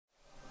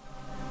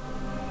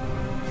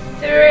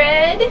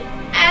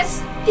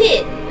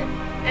thin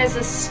as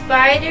a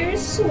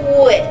spider's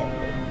web.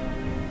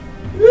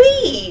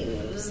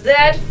 Leaves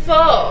that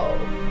fall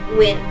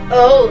when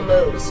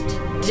almost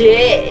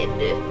dead.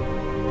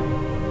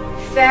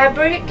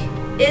 Fabric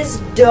is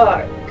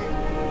dark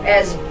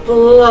as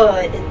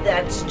blood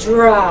that's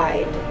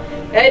dried.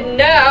 And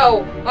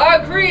now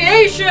our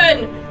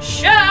creation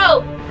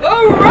shall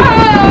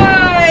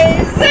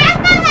arise!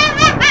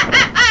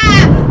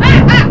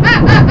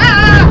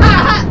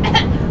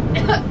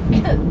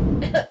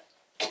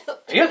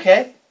 Are you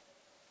okay?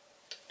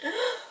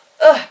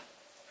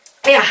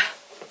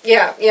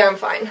 Yeah, I'm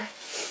fine.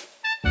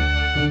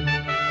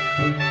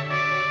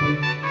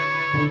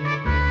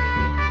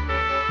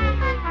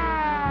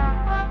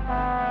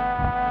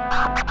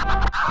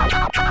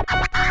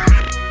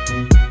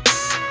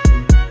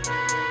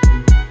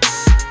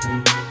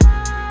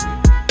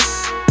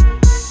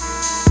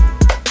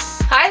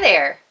 Hi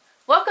there!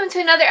 Welcome to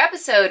another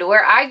episode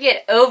where I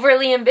get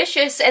overly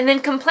ambitious and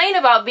then complain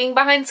about being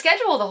behind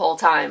schedule the whole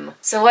time.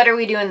 So what are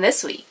we doing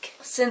this week?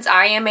 Since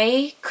I am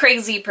a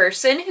crazy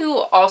person who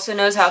also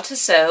knows how to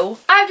sew,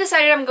 I've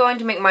decided I'm going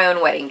to make my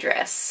own wedding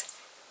dress.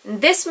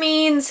 This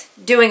means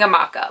doing a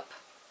mock-up.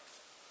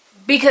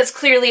 Because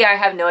clearly I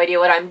have no idea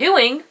what I'm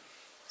doing,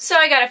 so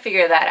I gotta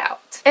figure that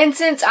out. And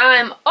since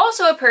I'm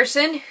also a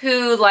person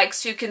who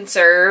likes to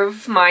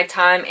conserve my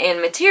time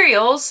and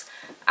materials,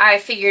 I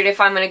figured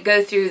if I'm going to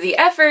go through the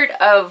effort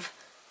of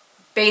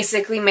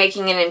basically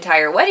making an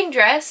entire wedding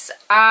dress,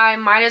 I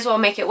might as well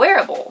make it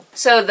wearable.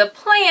 So the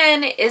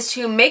plan is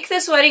to make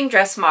this wedding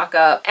dress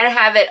mock-up and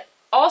have it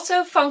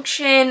also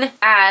function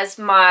as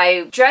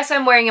my dress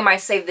I'm wearing in my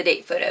save the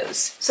date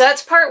photos. So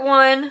that's part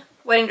one,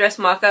 wedding dress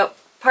mock-up.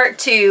 Part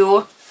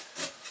two,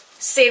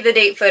 save the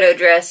date photo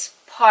dress.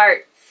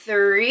 Part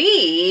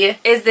three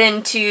is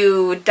then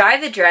to dye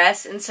the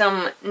dress in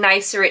some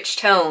nice rich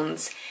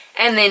tones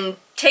and then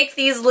take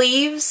these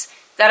leaves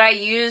that I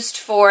used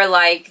for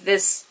like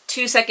this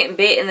 2-second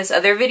bit in this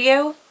other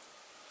video.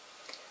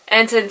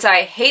 And since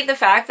I hate the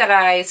fact that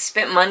I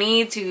spent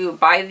money to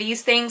buy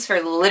these things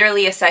for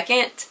literally a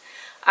second,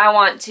 I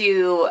want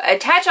to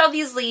attach all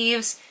these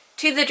leaves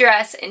to the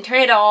dress and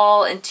turn it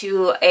all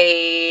into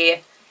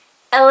a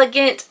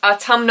elegant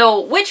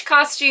autumnal witch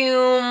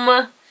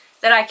costume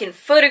that I can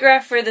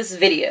photograph for this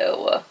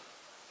video.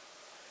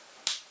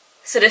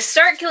 So to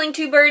start killing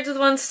two birds with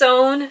one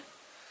stone,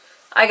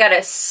 I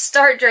gotta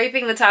start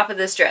draping the top of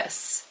this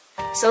dress.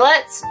 So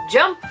let's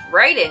jump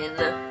right in.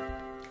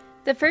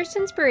 The first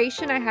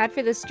inspiration I had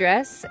for this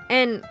dress,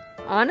 and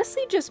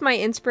honestly just my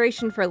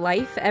inspiration for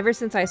life ever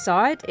since I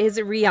saw it, is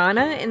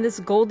Rihanna in this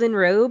golden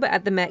robe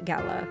at the Met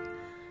Gala.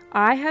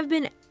 I have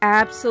been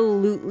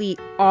absolutely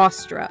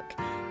awestruck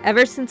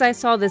ever since I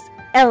saw this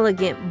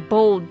elegant,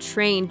 bold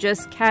train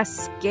just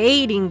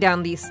cascading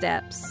down these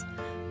steps.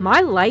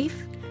 My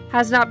life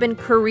has not been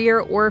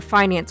career or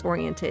finance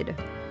oriented.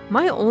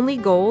 My only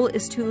goal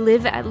is to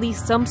live at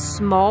least some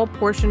small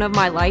portion of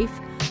my life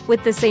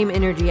with the same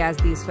energy as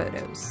these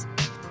photos.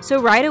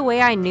 So right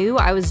away I knew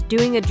I was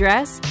doing a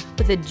dress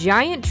with a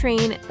giant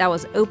train that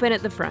was open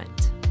at the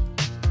front.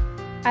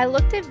 I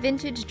looked at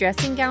vintage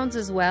dressing gowns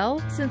as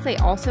well, since they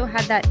also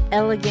had that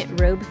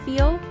elegant robe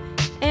feel,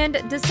 and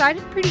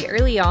decided pretty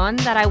early on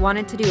that I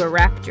wanted to do a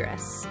wrap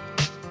dress.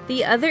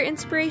 The other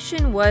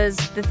inspiration was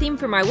the theme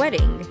for my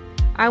wedding.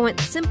 I went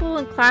simple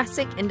and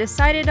classic and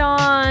decided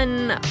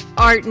on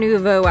Art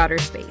Nouveau outer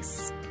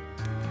space.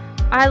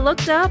 I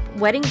looked up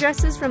wedding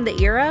dresses from the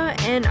era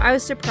and I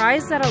was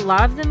surprised that a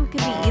lot of them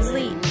could be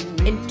easily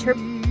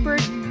interpreted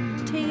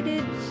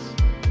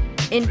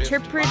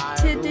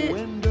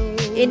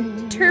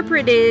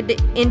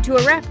into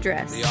a wrap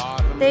dress.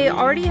 They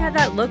already had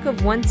that look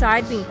of one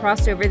side being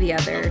crossed over the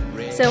other,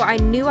 so I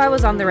knew I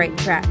was on the right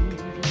track.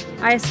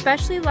 I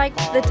especially liked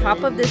the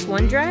top of this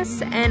one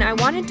dress, and I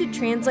wanted to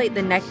translate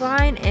the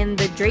neckline and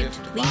the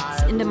draped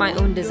pleats into my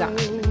own design.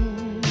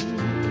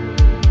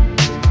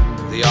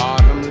 The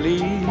autumn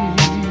leaves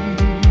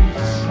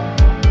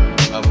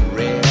of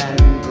red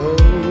and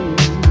gold,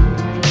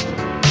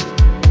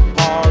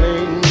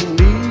 falling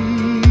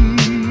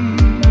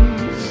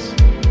leaves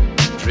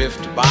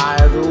drift by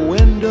the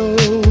window,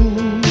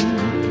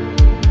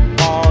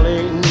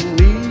 falling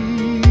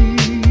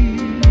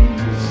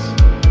leaves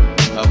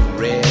of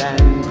red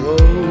and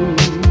gold,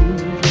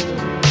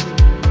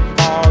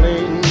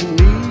 falling leaves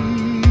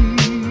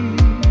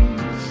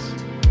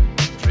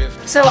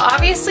drift. So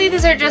obviously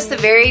these are just the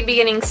very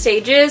beginning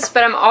stages,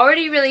 but I'm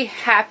already really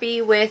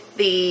happy with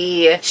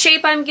the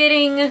shape I'm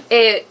getting.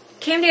 It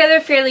came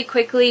together fairly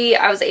quickly.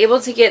 I was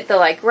able to get the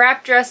like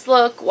wrap dress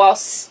look while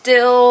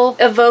still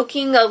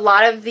evoking a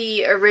lot of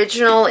the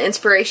original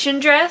inspiration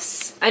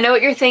dress. I know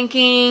what you're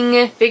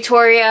thinking,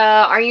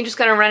 Victoria, aren't you just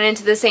gonna run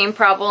into the same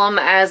problem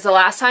as the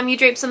last time you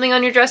draped something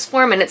on your dress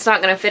form and it's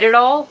not gonna fit at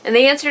all? And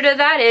the answer to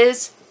that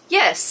is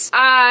yes.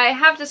 I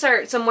have to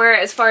start somewhere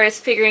as far as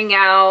figuring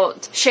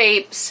out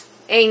shapes,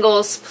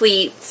 angles,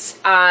 pleats.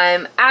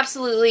 I'm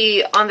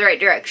absolutely on the right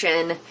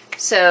direction,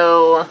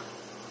 so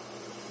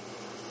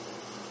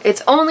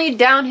it's only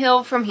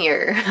downhill from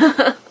here.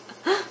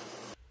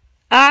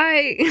 I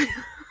Hi!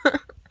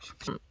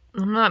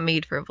 I'm not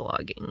made for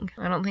vlogging.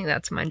 I don't think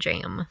that's my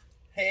jam.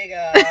 Hey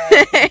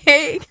guys!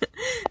 Hey!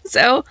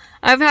 So,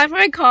 I've had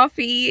my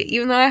coffee,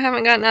 even though I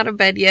haven't gotten out of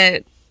bed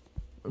yet.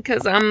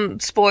 Because I'm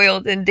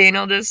spoiled and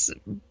Daniel just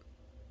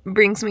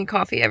brings me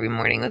coffee every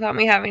morning without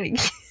me having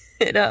to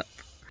get up.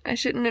 I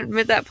shouldn't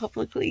admit that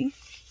publicly.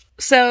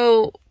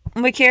 So,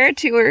 Makara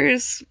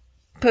Tours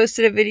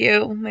posted a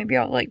video, maybe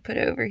I'll like put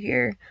it over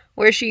here,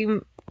 where she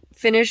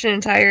finished an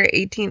entire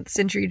 18th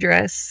century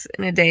dress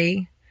in a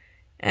day.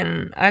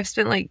 And I've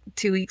spent like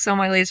 2 weeks on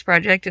my latest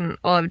project, and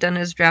all I've done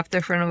is draft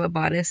the front of a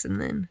bodice and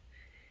then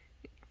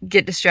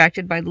get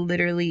distracted by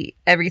literally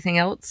everything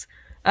else.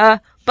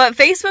 But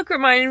Facebook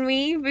reminded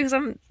me, because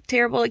I'm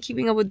terrible at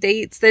keeping up with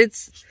dates, that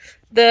it's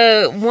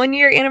the 1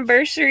 year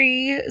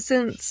anniversary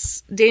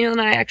since Daniel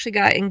and I actually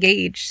got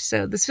engaged.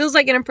 So this feels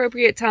like an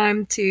appropriate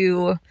time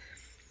to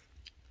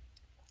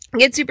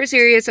get super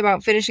serious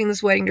about finishing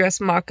this wedding dress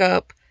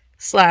mock-up /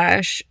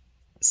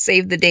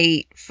 save the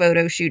date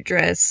photo shoot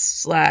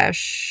dress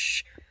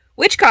 /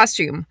 witch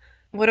costume.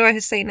 What do I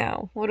say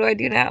now? What do I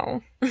do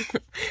now?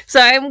 So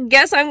I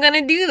guess I'm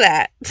gonna do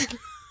that.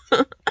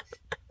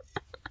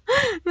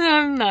 No,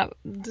 I'm not.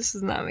 This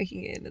is not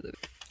making it into the...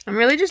 I'm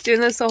really just doing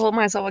this to hold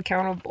myself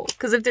accountable.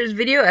 Because if there's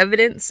video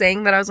evidence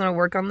saying that I was going to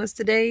work on this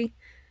today,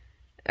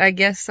 I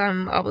guess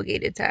I'm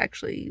obligated to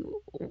actually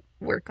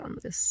work on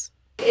this.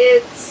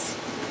 It's...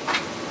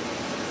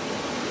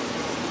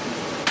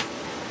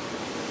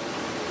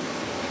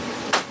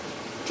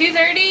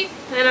 $2:30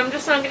 and I'm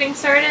just not getting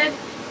started.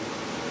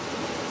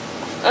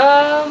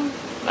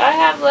 I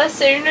have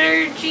less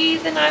energy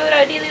than I would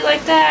ideally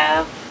like to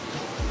have.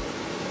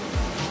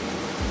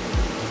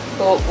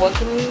 Well, what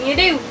can you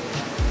do?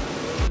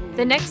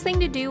 The next thing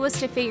to do was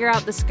to figure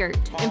out the skirt,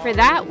 and for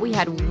that we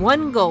had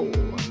one goal.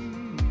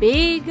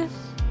 Big,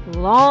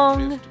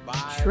 long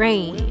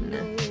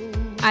train.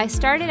 I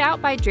started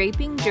out by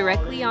draping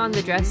directly on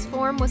the dress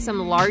form with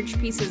some large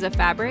pieces of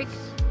fabric,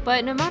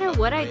 but no matter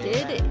what I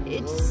did,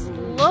 it just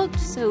looked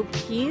so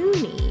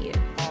puny.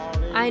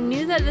 I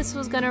knew that this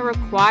was going to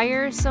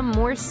require some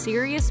more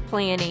serious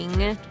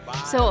planning,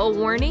 so a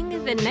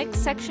warning, the next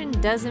section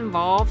does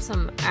involve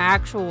some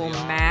actual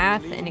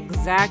math and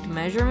exact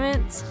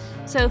measurements,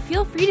 so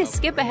feel free to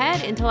skip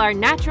ahead until our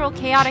natural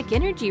chaotic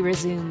energy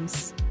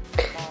resumes.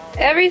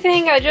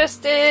 Everything I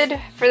just did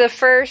for the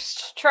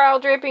first trial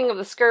draping of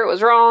the skirt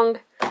was wrong,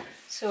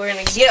 so we're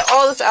going to get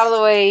all this out of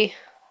the way,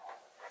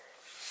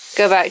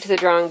 go back to the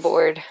drawing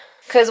board.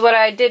 Because what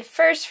I did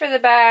first for the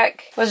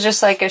back was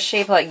just like a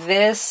shape like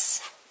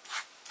this.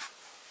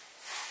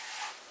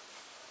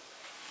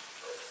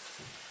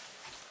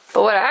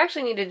 But what I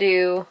actually need to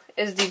do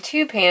is do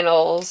 2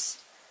 panels.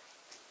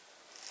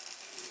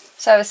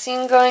 So I have a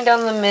seam going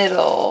down the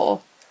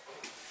middle.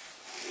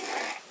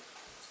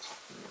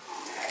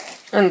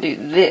 And do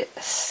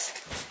this.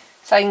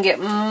 So I can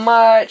get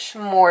much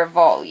more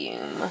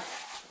volume.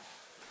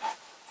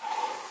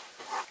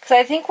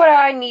 I think what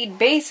I need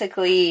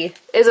basically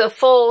is a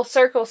full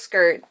circle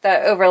skirt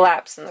that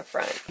overlaps in the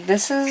front.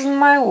 This is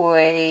my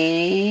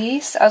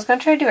waist. I was going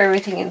to try to do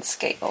everything in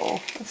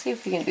scale. Let's see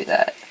if we can do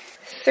that.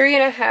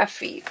 3.5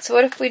 feet. So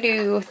what if we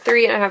do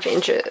 3.5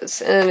 inches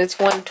and it's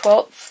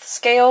 1/12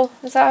 scale?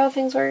 Is that how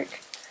things work?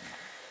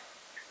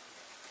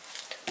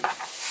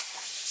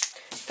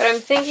 But I'm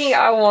thinking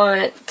I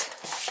want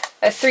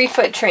a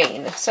 3-foot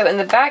train. So in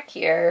the back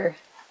here,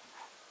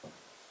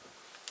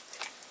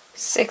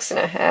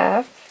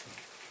 6.5.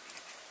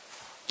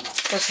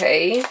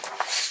 Okay.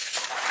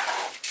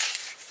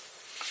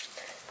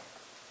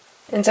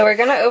 And so we're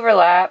going to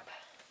overlap.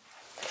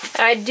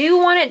 And I do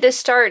want it to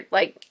start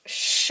like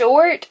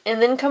short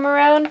and then come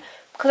around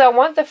because I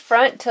want the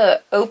front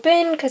to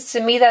open, because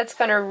to me that's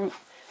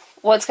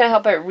what's going to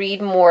help it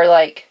read more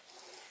like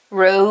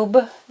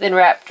robe than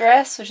wrap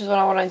dress, which is what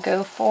I want to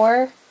go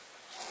for.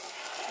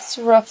 It's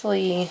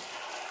roughly...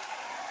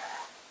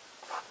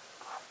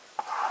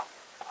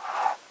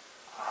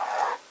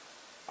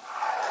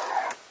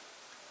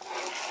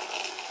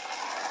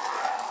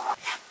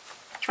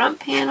 front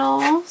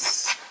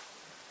panels,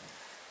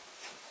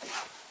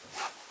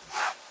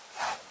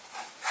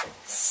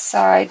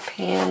 side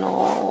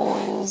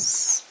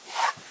panels,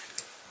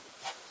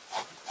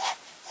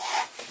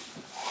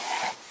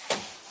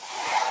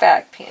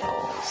 back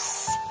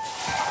panels.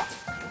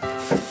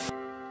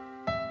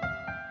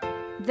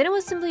 Then it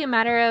was simply a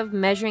matter of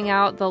measuring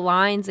out the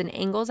lines and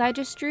angles I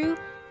just drew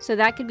so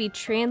that could be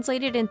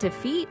translated into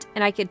feet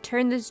and I could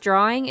turn this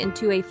drawing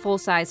into a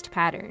full-sized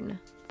pattern.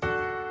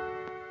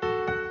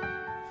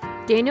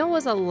 Daniel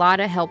was a lot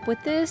of help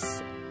with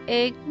this.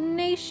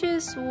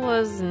 Ignatius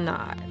was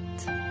not.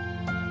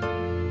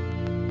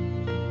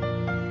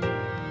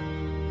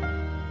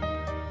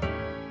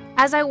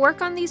 As I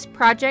work on these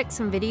projects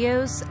and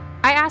videos,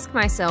 I ask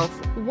myself,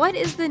 what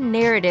is the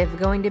narrative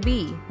going to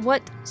be?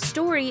 What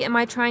story am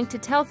I trying to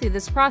tell through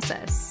this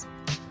process?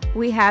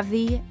 We have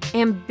the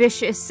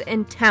ambitious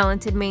and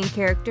talented main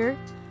character,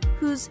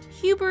 whose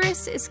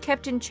hubris is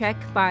kept in check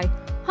by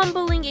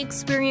humbling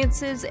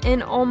experiences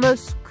and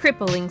almost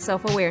crippling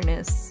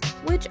self-awareness.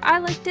 which I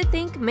like to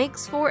think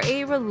makes for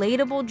a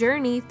relatable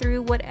journey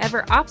through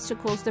whatever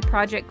obstacles the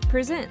project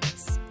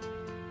presents.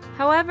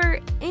 However,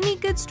 any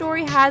good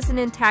story has an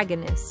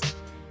antagonist,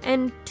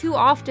 and too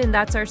often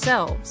that's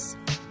ourselves.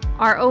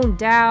 Our own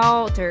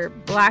doubt, or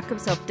lack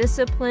of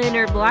self-discipline,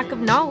 or lack of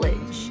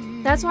knowledge.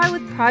 That's why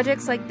with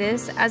projects like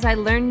this, as I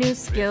learn new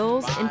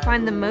skills and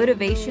find the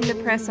motivation to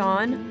press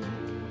on,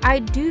 I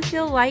do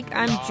feel like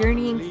I'm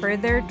journeying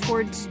further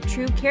towards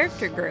true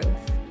character growth.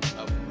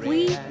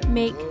 We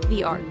make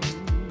the art,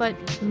 but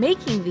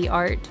making the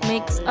art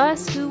makes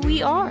us who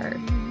we are.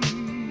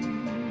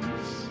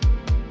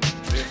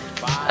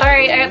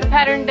 Alright, I got the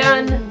pattern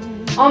done.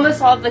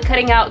 Almost all of the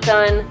cutting out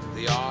done.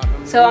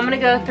 So I'm gonna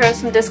go throw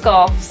some disc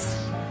golfs.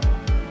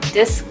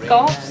 Disc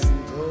golfs?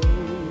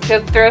 Go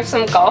throw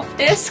some golf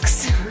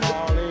discs.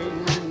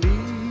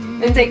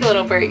 And take a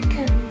little break.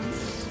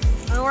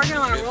 I'm working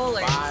on my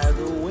rollers.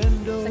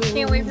 So I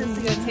can't wait for this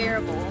to go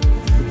terrible.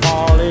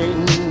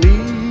 Falling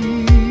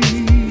leaves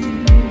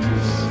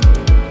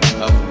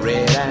of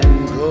red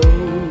and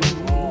gold.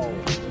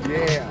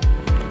 Yeah.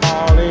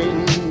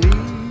 Falling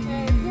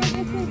Hey, if you're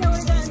this thing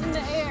going down in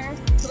the air.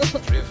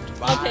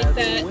 I'll take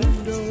that.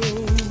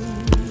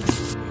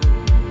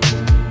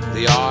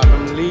 The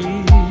autumn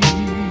leaves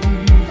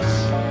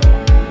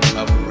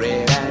of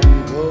red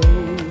and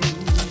gold.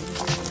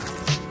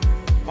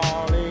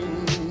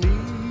 Falling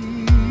leaves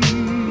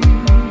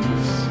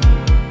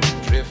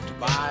drift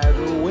by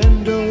the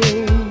window.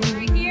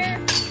 Right here.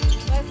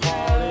 Let's go.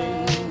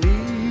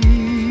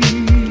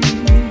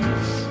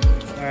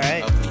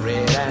 Alright, Of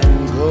red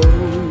and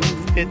gold.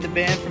 hit the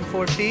band from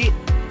 4 feet.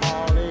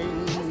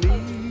 Falling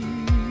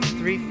leaves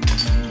 3 feet.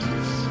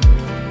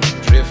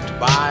 drift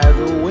by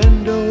the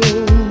window.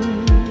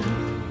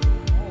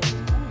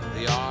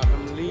 The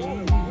autumn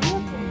leaves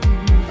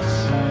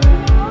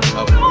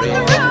of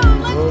red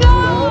and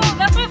gold.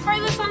 That's my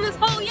furthest on this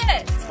hole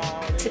yet.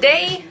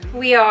 Today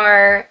we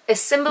are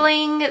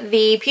assembling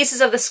the pieces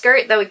of the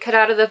skirt that we cut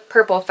out of the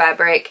purple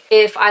fabric.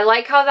 If I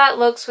like how that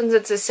looks when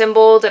it's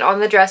assembled and on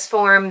the dress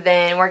form,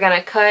 then we're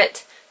gonna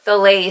cut the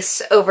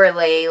lace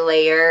overlay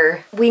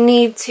layer. We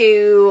need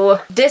to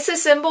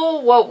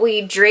disassemble what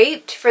we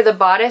draped for the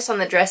bodice on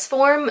the dress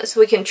form so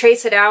we can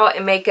trace it out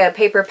and make a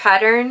paper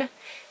pattern,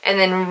 and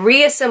then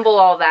reassemble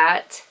all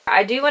that.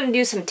 I do want to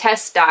do some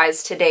test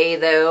dyes today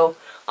though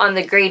on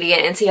the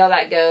gradient and see how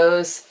that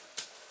goes.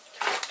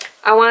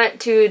 I want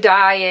to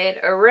dye it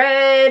a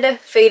red,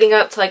 fading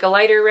up to like a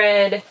lighter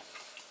red,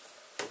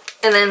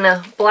 and then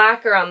a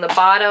black around the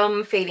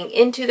bottom, fading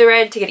into the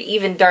red to get it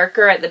even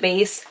darker at the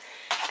base,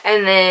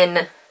 and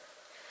then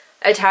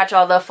attach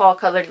all the fall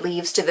colored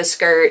leaves to the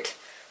skirt,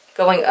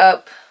 going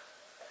up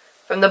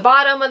from the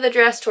bottom of the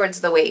dress towards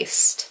the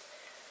waist.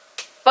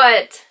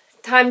 But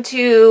time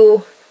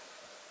to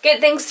get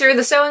things through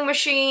the sewing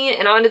machine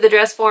and onto the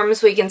dress form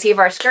so we can see if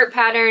our skirt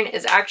pattern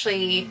is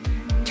actually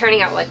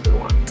turning out like we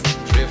want.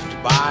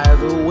 Drift by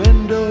the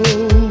window.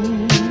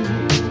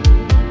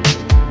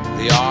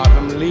 The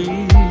autumn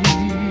leaves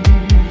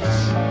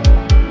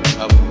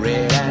of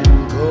red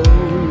and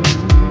gold.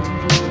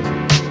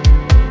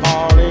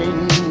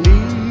 Falling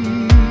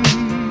leaves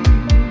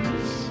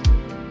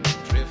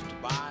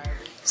drift by.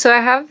 So I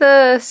have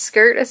the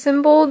skirt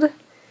assembled,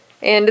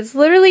 and it's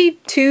literally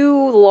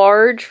too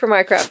large for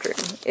my craft room.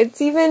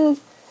 It's even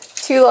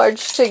too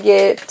large to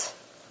get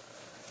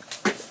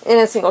in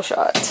a single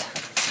shot.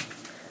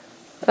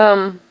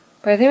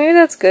 But I think maybe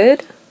that's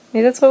good.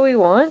 Maybe that's what we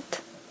want.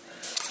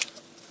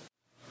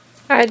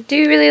 I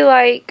do really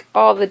like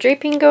all the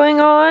draping going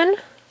on.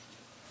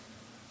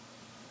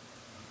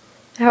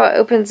 How it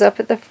opens up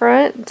at the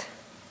front.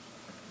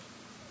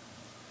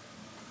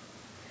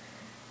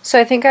 So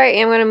I think I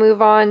am going to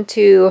move on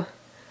to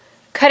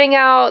cutting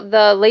out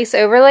the lace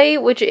overlay,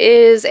 which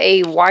is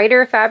a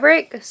wider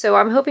fabric. So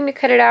I'm hoping to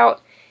cut it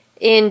out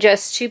in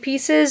just 2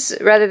 pieces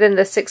rather than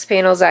the 6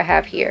 panels I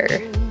have here.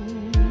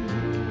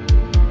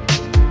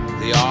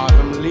 The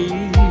autumn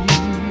leaves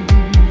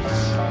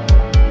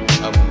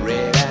of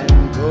red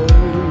and gold.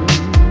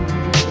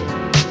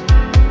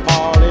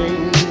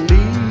 Falling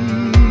leaves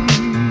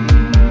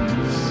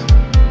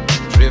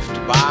drift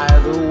by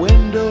the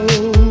window.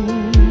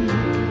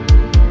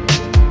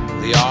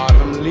 The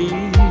autumn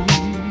leaves.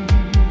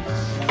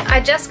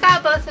 I just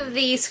got both of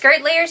the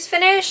skirt layers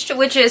finished,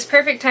 which is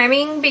perfect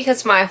timing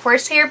because my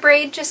horsehair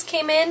braid just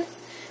came in.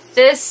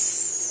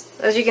 This,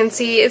 as you can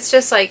see, it's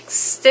just like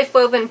stiff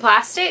woven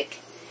plastic.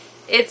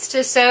 It's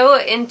to sew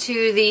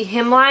into the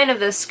hemline of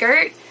the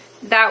skirt.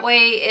 That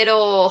way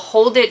it'll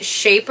hold its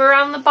shape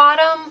around the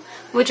bottom,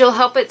 which will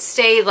help it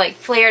stay like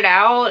flared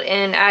out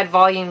and add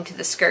volume to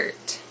the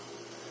skirt.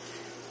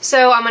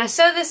 So I'm going to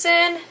sew this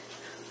in.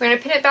 We're going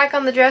to pin it back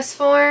on the dress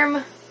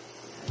form.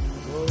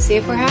 See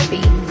if we're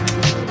happy.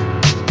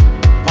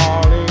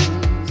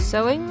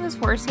 Sewing this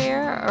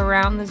horsehair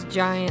around this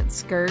giant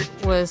skirt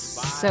was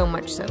so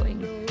much sewing.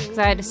 Because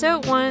I had to sew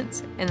it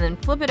once, and then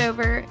flip it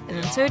over, and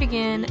then sew it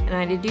again, and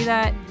I had to do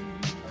that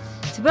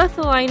to both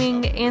the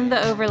lining and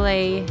the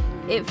overlay.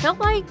 It felt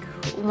like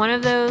one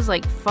of those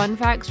like fun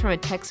facts from a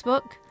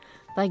textbook,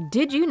 Like,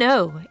 did you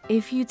know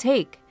if you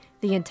take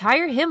the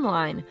entire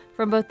hemline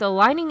from both the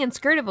lining and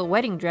skirt of a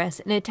wedding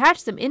dress and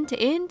attach them end to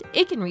end,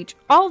 it can reach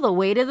all the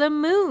way to the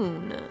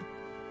moon.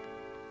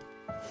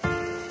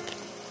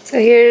 So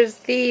here's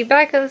the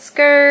back of the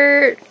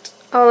skirt,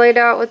 all laid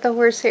out with the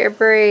horsehair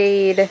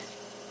braid.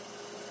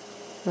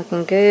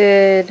 Looking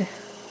good.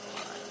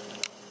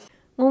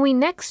 When we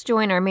next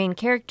join our main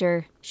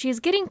character,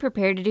 she's getting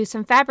prepared to do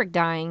some fabric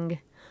dyeing.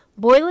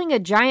 Boiling a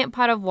giant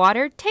pot of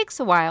water takes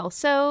a while,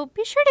 so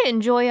be sure to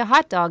enjoy a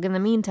hot dog in the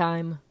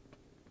meantime.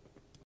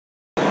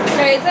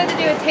 Alright, it said to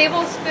do a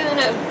tablespoon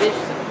of dish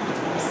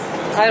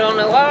soap. I don't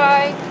know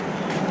why.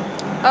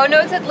 Oh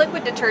no, it said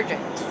liquid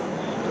detergent.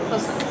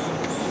 Listen.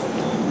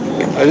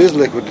 It is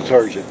liquid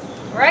detergent.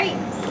 Right?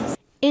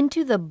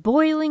 Into the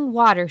boiling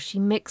water she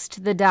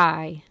mixed the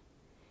dye,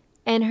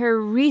 and her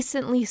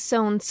recently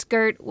sewn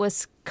skirt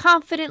was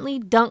confidently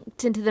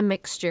dunked into the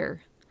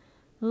mixture.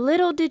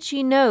 Little did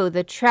she know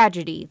the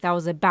tragedy that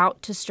was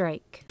about to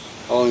strike.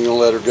 How long you gonna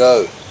let her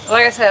go?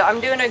 Like I said, I'm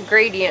doing a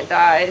gradient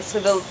dye, so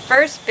the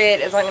first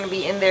bit is not going to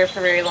be in there for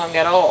very long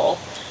at all.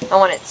 I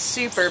want it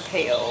super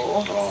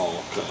pale.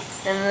 Oh, okay.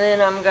 And then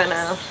I'm going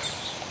to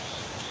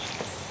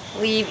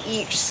leave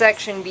each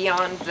section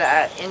beyond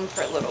that in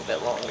for a little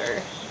bit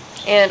longer.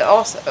 And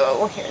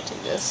also, here,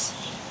 take this.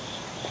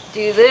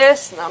 Do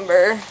this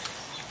number,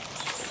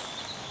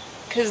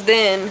 because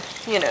then,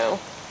 you know,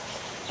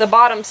 the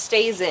bottom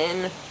stays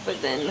in,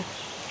 but then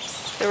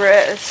the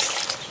rest.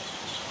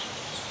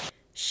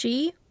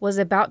 She was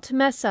about to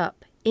mess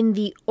up in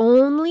the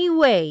only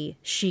way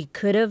she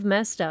could have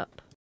messed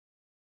up.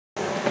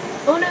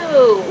 Oh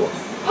no!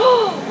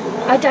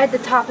 I dyed the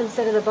top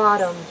instead of the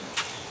bottom.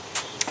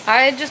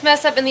 I just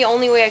messed up in the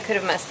only way I could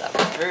have messed up.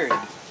 Heard.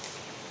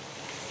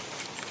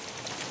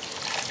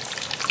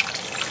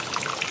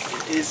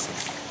 It is.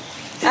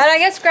 And I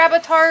guess grab a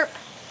tarp.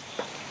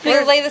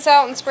 Maybe lay this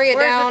out and spray it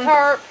down. Where's the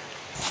tarp?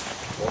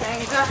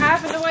 Things don't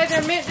happen the way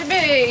they're meant to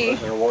be.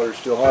 Their water's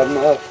still hot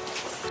enough.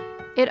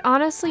 It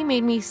honestly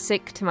made me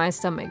sick to my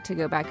stomach to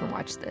go back and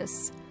watch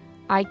this.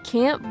 I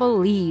can't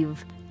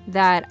believe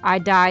that I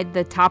dyed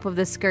the top of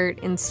the skirt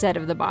instead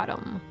of the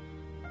bottom.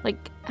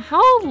 Like,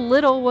 how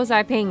little was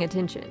I paying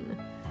attention?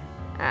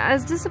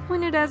 As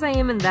disappointed as I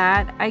am in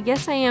that, I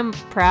guess I am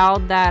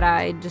proud that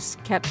I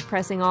just kept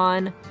pressing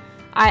on.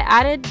 I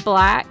added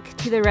black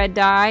to the red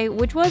dye,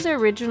 which was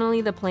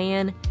originally the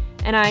plan,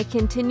 and I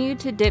continued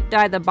to dip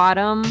dye the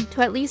bottom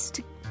to at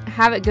least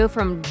have it go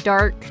from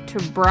dark to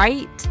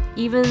bright,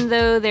 even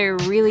though there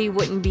really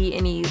wouldn't be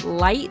any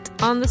light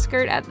on the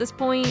skirt at this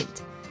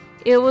point.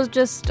 It was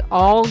just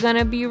all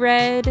gonna be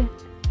red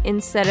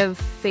instead of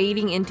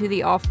fading into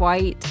the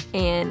off-white,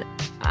 and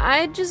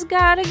I just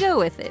gotta go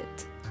with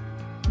it.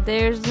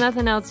 There's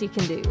nothing else you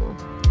can do.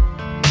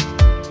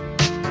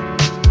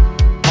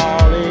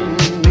 Falling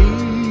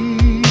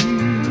leaves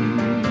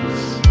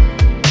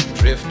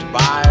drift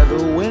by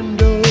the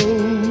window.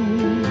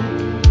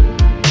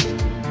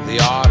 The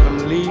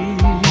autumn leaves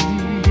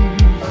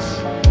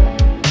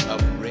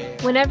of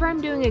red. Whenever I'm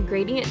doing a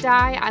gradient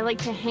dye, I like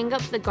to hang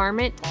up the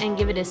garment and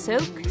give it a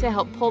soak to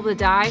help pull the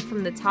dye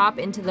from the top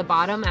into the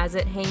bottom as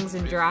it hangs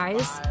and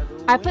dries.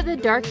 I put the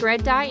dark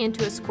red dye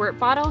into a squirt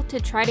bottle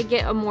to try to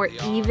get a more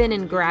even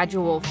and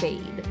gradual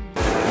fade.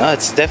 No,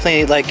 it's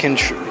definitely like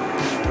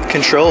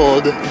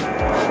controlled. You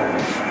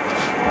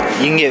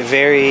can get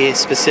very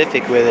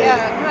specific with it.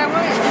 Yeah, because I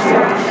want it just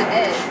around the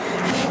edge.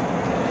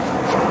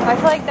 I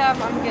feel like that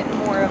I'm getting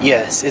more of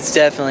Yes, it's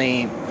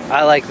definitely.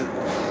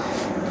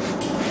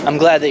 I'm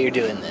glad that you're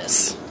doing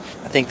this.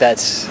 I think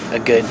that's a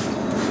good.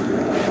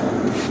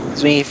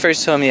 Because when you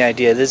first told me the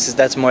idea,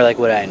 that's more like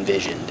what I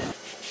envisioned.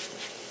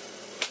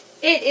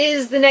 It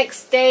is the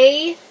next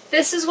day.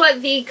 This is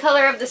what the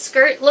color of the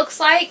skirt looks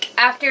like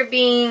after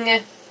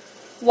being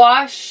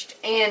washed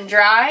and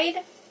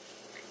dried.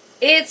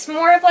 It's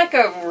more of like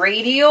a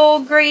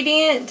radial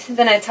gradient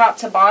than a top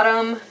to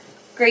bottom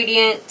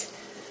gradient.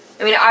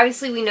 I mean,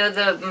 obviously we know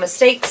the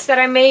mistakes that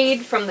I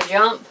made from the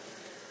jump.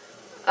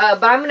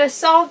 But I'm going to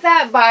solve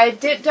that by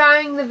dip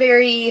dyeing the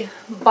very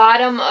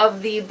bottom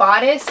of the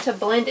bodice to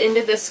blend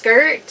into the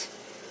skirt.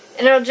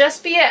 And it'll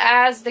just be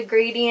as the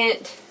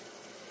gradient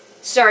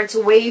starts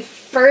way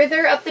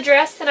further up the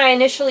dress than I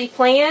initially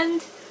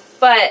planned.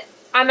 But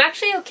I'm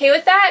actually okay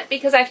with that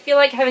because I feel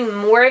like having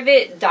more of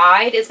it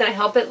dyed is going to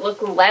help it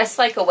look less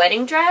like a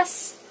wedding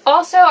dress.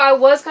 Also, I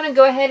was going to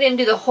go ahead and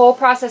do the whole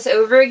process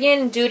over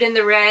again, do it in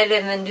the red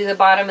and then do the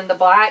bottom in the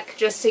black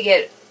just to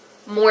get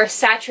more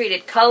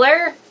saturated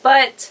color,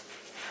 but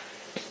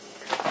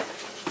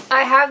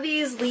I have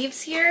these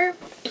leaves here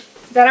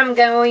that I'm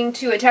going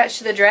to attach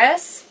to the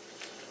dress,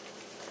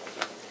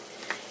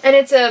 and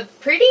it's a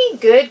pretty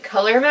good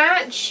color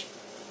match,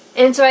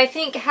 and so I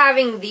think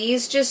having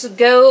these just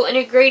go in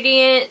a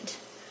gradient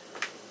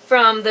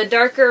from the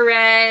darker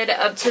red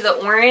up to the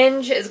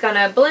orange is going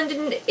to blend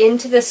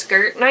into the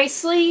skirt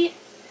nicely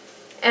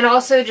and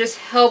also just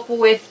help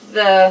with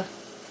the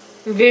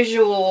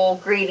visual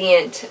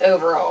gradient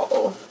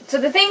overall. So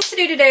the things to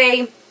do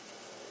today: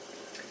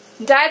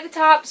 dye the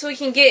top so we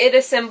can get it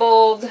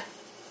assembled,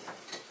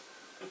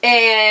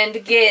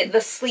 and get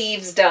the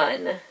sleeves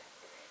done.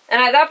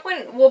 And at that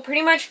point, we'll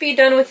pretty much be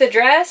done with the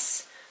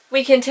dress.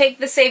 We can take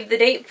the save the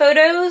date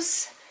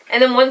photos,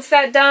 and then once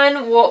that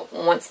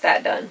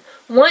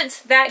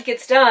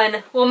gets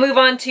done, we'll move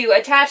on to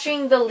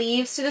attaching the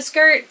leaves to the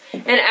skirt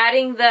and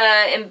adding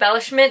the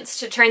embellishments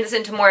to turn this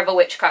into more of a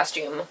witch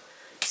costume.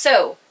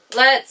 So,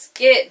 let's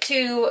get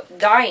to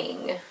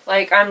dyeing.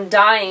 Like, I'm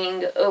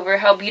dying over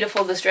how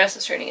beautiful this dress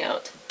is turning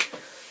out.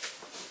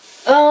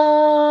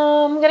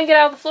 I'm gonna get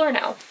out of the floor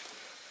now.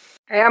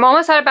 Alright, I'm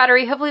almost out of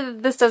battery. Hopefully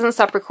this doesn't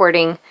stop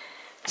recording.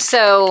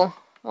 So,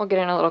 we'll get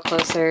in a little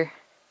closer.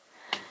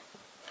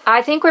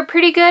 I think we're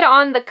pretty good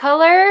on the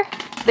color.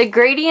 The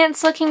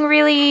gradient's looking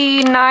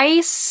really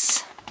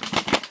nice.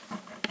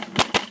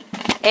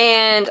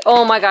 And,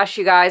 oh my gosh,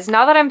 you guys,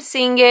 now that I'm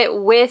seeing it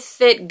with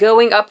it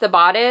going up the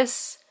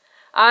bodice,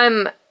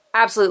 I'm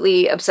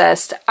absolutely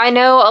obsessed. I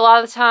know a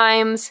lot of the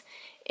times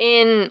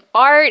in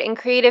art and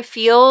creative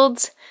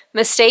fields,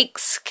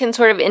 mistakes can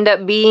sort of end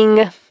up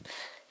being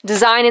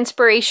design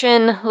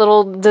inspiration,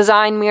 little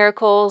design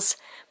miracles,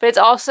 but it's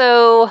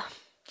also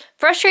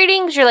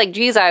frustrating because you're like,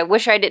 geez, I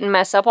wish I didn't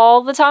mess up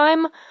all the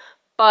time.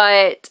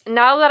 But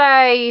now that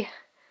I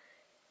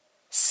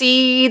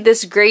see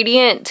this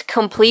gradient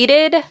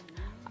completed,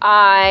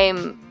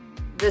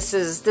 this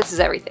is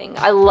everything.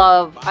 I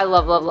love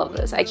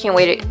this. I can't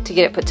wait to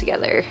get it put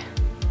together.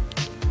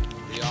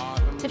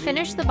 To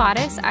finish the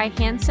bodice, I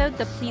hand sewed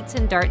the pleats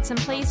and darts in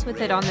place with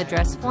it on the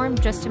dress form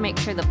just to make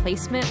sure the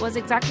placement was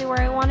exactly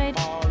where I wanted,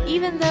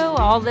 even though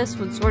all this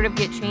would sort of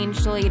get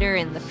changed later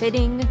in the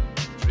fitting.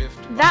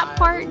 That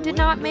part did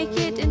not make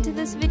it into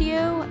this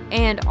video,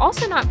 and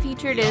also not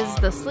featured is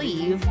the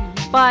sleeve,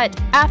 but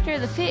after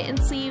the fit and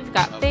sleeve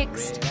got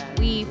fixed,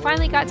 we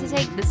finally got to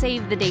take the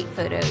save the date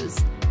photos.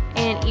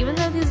 And even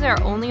though these are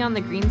only on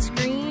the green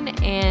screen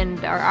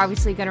and are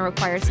obviously going to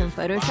require some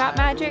Photoshop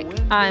magic,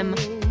 I'm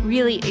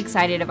really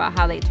excited about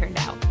how they turned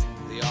out.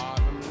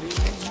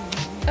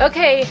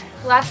 Okay,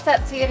 last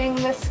step to getting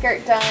this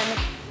skirt done.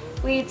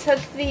 We took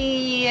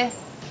the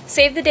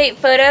save the date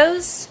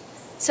photos,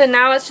 so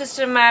now it's just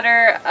a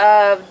matter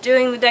of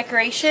doing the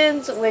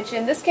decorations, which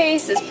in this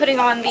case is putting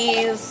on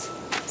these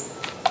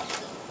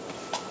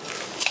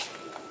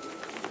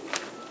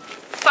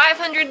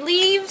 500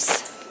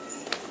 leaves.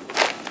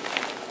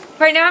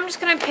 Right now I'm just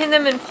going to pin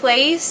them in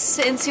place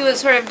and see what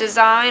sort of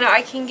design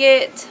I can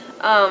get.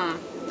 And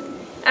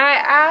I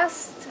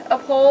asked a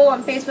poll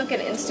on Facebook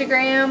and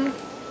Instagram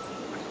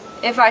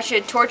if I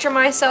should torture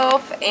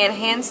myself and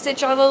hand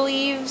stitch all the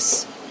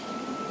leaves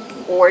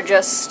or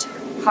just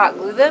hot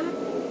glue them.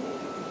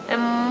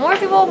 And more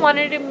people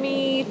wanted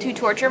me to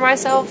torture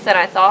myself than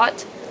I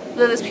thought.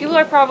 Though those people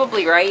are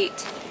probably right.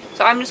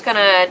 So I'm just going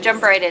to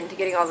jump right into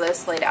getting all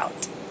this laid out.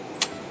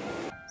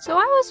 So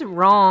I was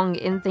wrong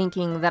in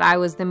thinking that I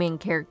was the main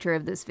character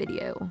of this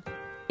video.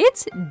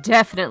 It's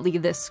definitely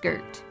this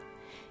skirt.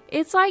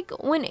 It's like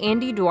when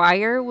Andy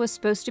Dwyer was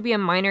supposed to be a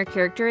minor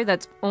character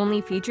that's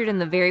only featured in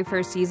the very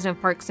first season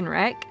of Parks and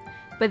Rec,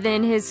 but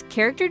then his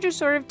character just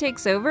sort of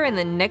takes over and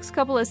the next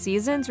couple of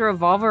seasons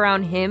revolve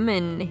around him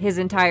and his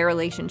entire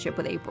relationship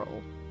with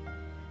April.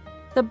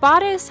 The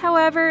bodice,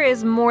 however,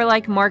 is more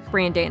like Mark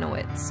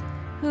Brandanowitz,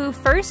 who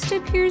first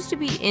appears to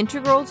be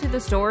integral to the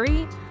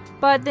story,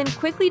 but then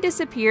quickly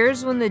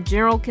disappears when the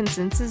general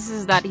consensus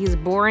is that he's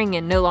boring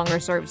and no longer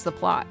serves the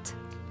plot.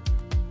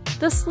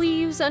 The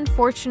sleeves,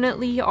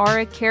 unfortunately, are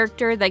a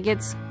character that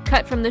gets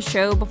cut from the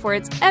show before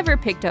it's ever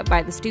picked up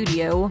by the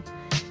studio.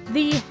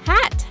 The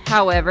hat,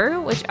 however,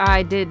 which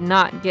I did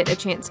not get a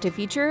chance to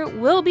feature,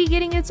 will be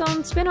getting its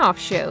own spin-off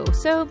show,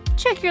 so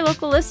check your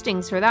local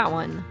listings for that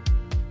one.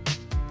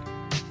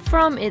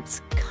 From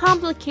its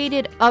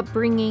complicated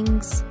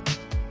upbringings,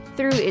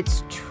 through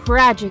its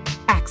tragic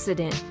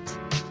accident,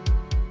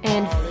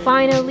 and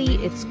finally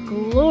its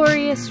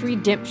glorious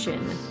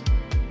redemption,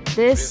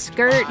 this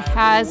skirt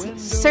has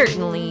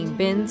certainly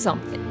been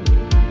something.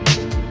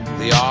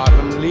 The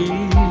autumn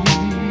leaves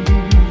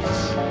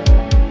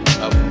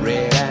of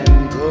red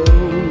and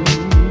gold,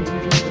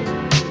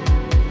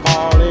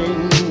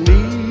 falling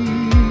leaves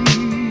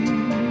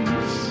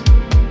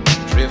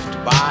drift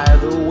by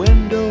the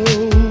window.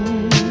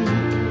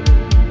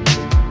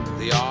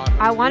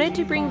 I wanted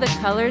to bring the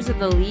colors of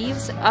the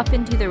leaves up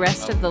into the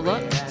rest of the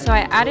look, so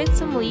I added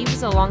some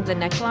leaves along the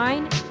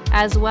neckline,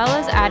 as well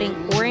as adding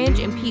orange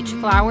and peach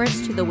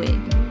flowers to the wig.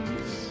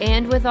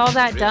 And with all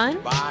that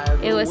done,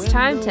 it was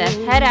time to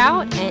head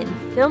out and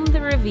film the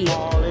reveal.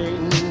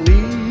 Falling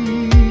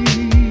leaves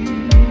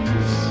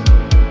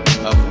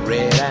of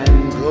red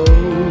and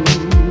gold,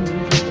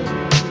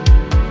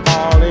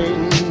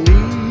 falling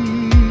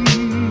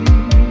leaves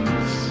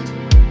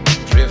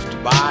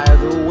drift by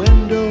the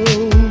window.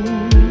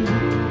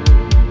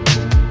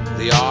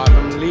 The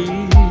autumn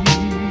leaves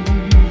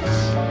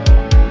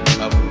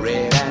of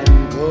red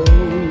and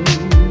gold,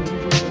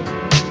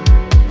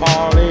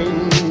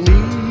 falling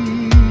leaves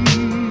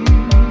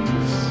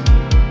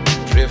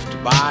drift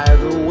by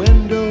the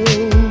window.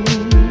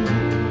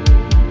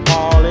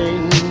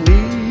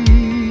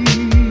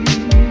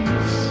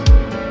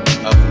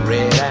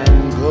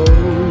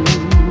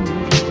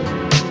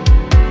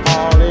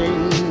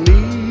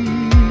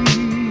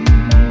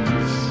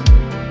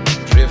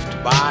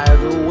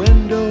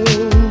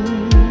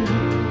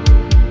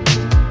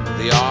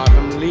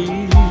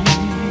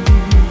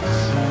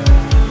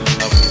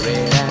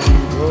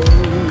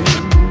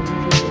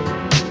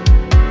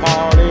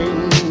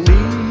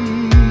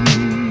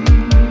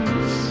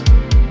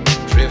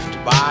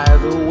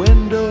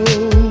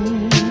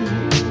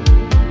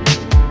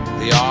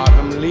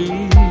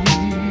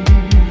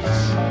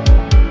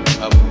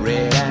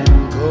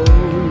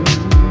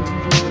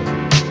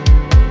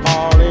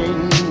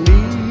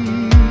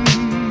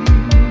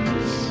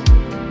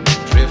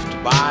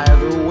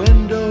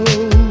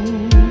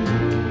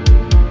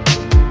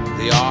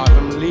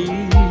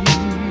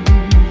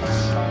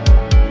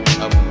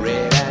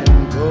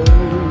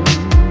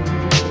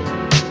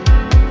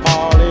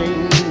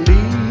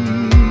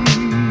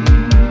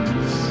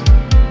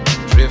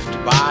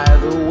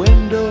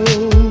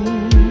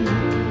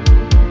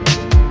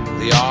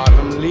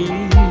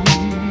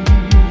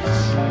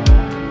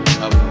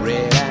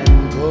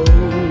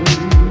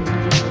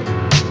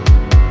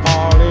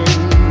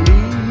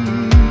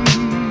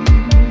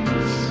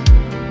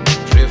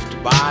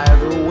 by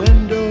the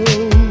window.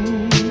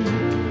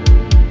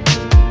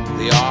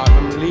 The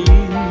autumn leaves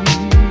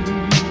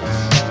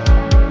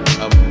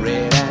of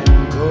red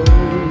and gold.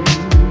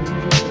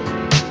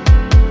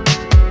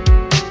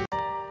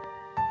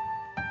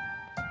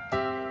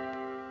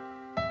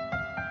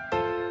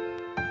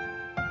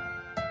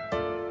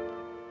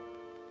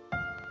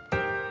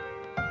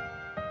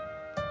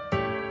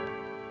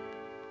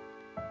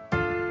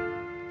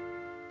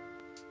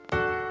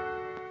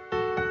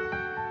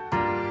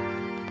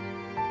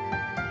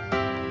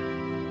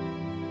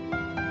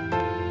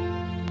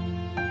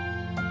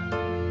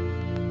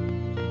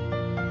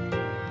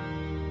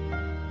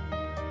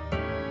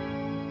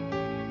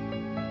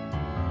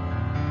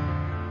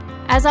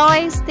 As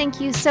always, thank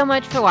you so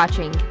much for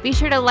watching. Be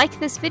sure to like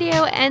this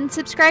video and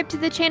subscribe to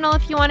the channel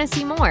if you want to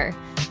see more.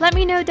 Let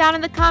me know down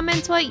in the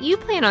comments what you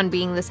plan on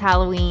being this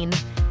Halloween.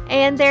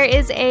 And there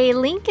is a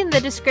link in the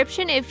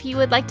description if you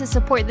would like to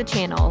support the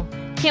channel.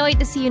 Can't wait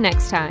to see you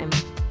next time.